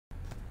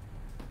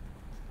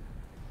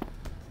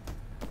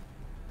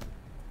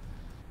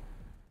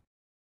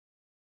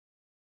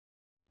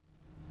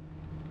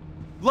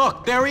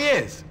Look, there he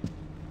is.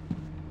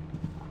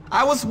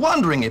 I was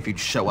wondering if you'd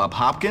show up,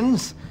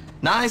 Hopkins.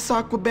 Nice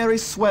aquaberry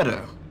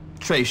sweater.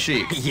 Très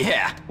chic.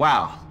 Yeah.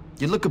 Wow,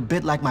 you look a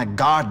bit like my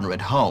gardener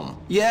at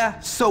home. Yeah?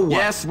 So what?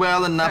 Yes,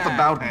 well, enough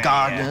about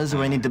gardeners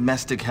or any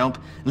domestic help.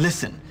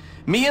 Listen,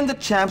 me and the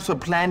chaps were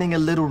planning a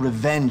little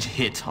revenge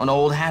hit on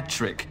old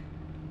Hat-Trick.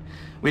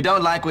 We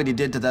don't like what he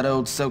did to that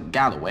old soak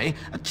Galloway.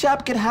 A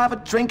chap could have a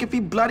drink if he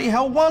bloody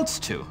hell wants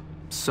to.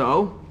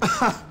 So?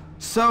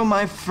 So,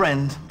 my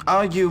friend,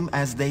 are you,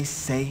 as they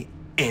say,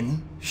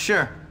 in?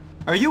 Sure.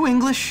 Are you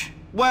English?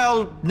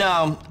 Well,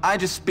 no, I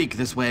just speak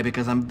this way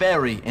because I'm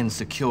very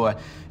insecure.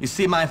 You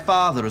see, my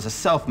father is a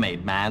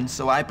self-made man,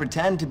 so I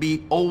pretend to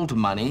be old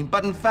money,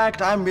 but in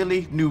fact, I'm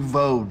really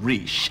nouveau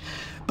riche.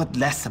 But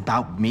less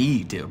about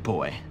me, dear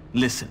boy.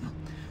 Listen,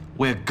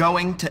 we're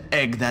going to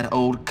egg that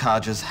old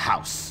codger's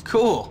house.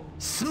 Cool.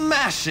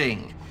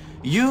 Smashing!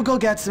 You go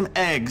get some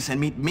eggs and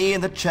meet me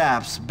and the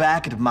chaps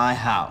back at my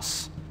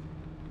house.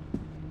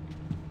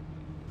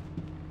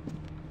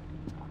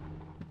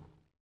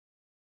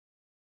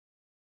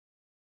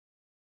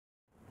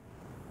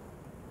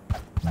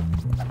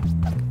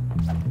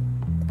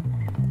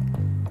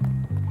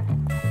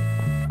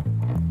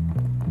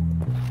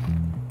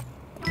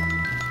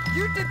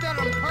 You did that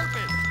on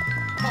purpose!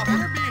 Oh,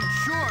 better be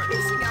insured!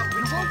 Missing out,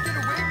 you won't get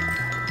away with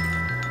it!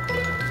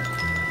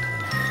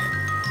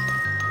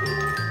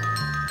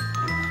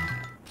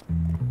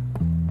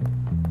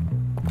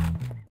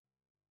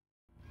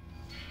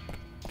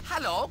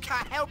 Hello,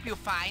 can I help you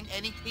find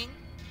anything?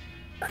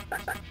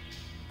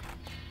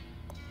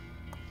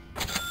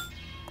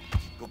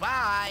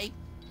 Goodbye.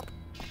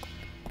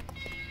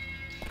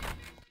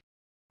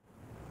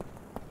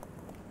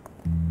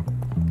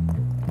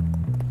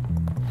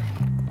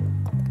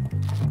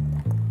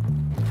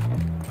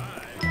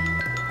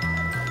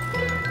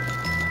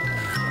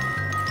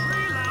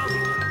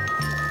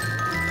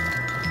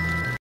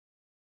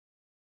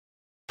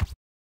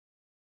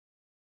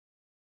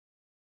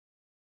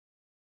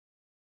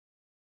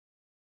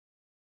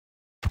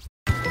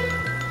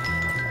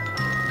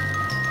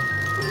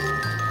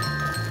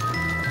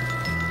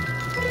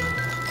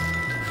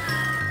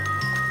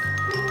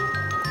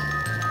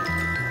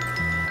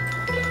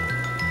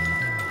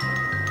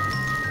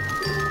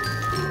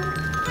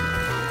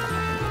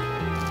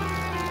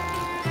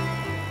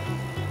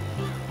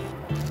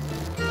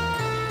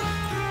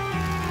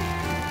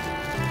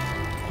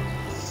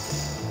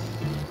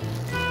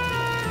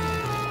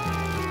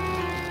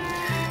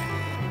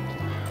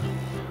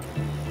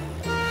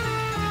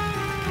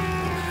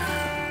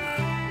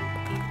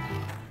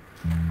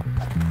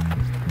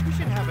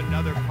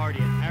 Another party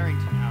at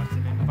Harrington House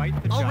and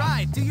invite the All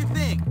right, do your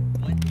thing.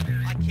 What?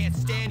 I can't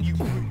stand you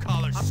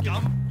blue-collar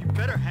scum. You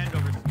better hand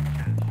over some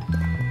cash.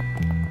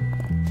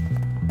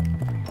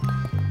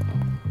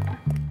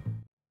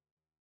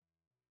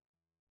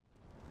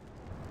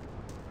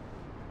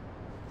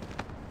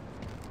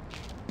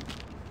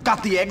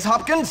 Got the eggs,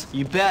 Hopkins?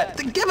 You bet.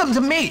 Then give them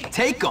to me!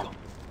 Take them.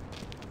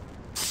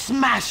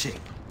 Smashing!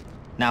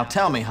 Now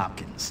tell me,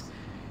 Hopkins,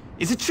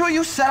 is it true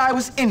you said I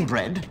was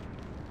inbred?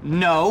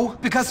 No.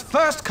 Because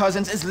first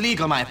cousins is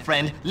legal, my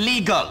friend.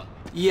 Legal!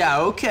 Yeah,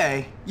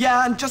 okay.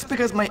 Yeah, and just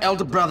because my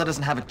elder brother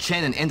doesn't have a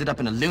chin and ended up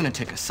in a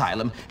lunatic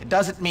asylum, it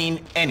doesn't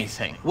mean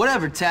anything.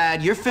 Whatever,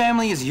 Tad. Your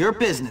family is your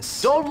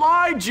business. Don't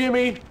lie,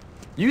 Jimmy!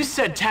 You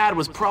said Tad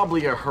was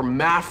probably a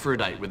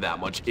hermaphrodite with that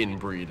much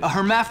inbreeding. A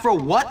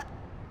hermaphro what?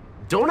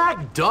 Don't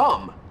act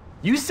dumb.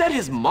 You said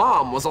his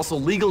mom was also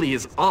legally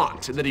his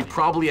aunt and that he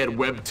probably had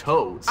webbed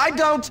toes. I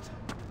don't...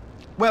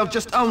 Well,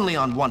 just only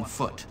on one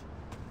foot.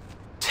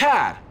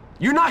 Tad,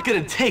 you're not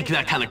gonna take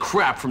that kind of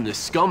crap from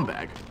this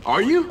scumbag,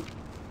 are you?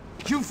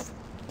 You've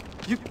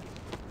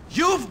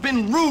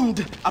been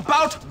rude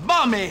about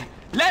Mommy!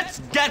 Let's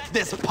get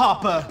this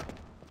pauper!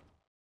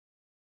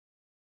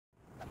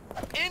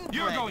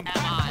 You're going back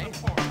to the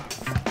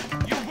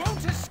poorhouse. You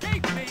won't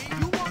escape me!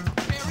 You want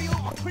burial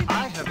or cremation?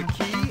 I have a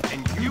key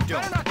and you don't. You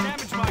better not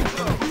damage my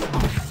clothes.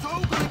 I'm so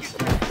gonna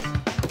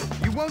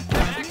get... You won't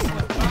catch me.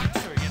 Excellent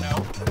boxer, you know.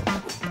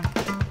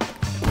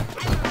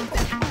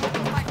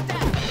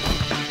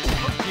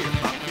 Look here,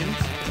 Hopkins.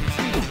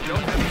 Please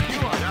don't have a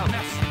few on out.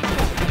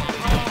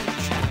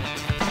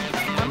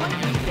 I might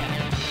need that.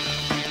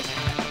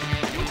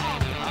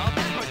 I'll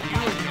put you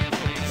in your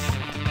place.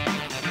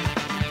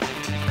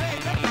 Hey,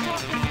 let me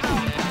talk this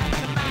out,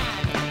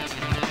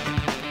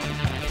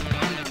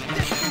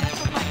 this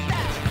fool's like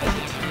that.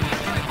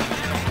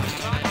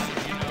 Boxer,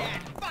 you know.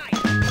 Fight!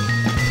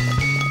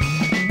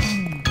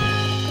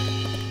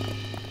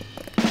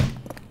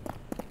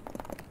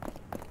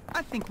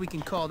 I think we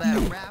can call that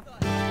a wrap.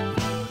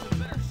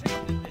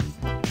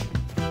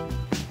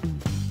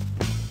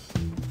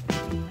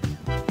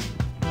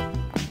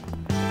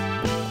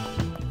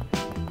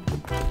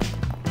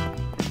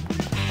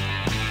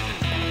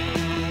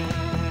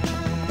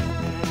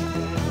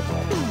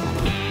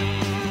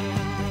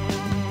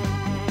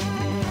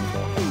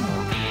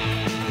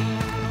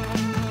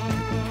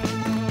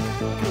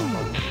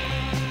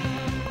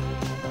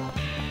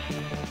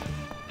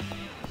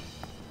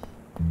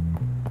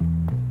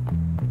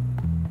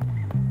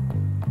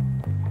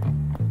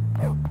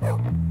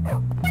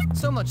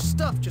 So much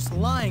stuff just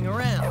lying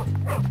around.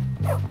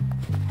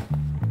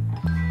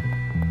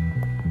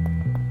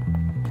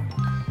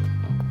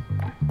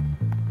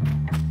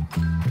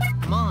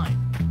 Mine.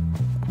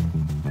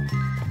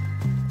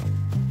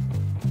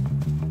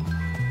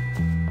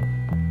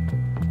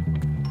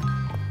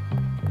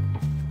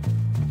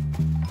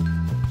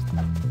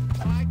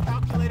 My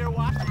calculator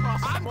watch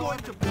across the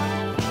board. I'm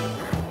going to...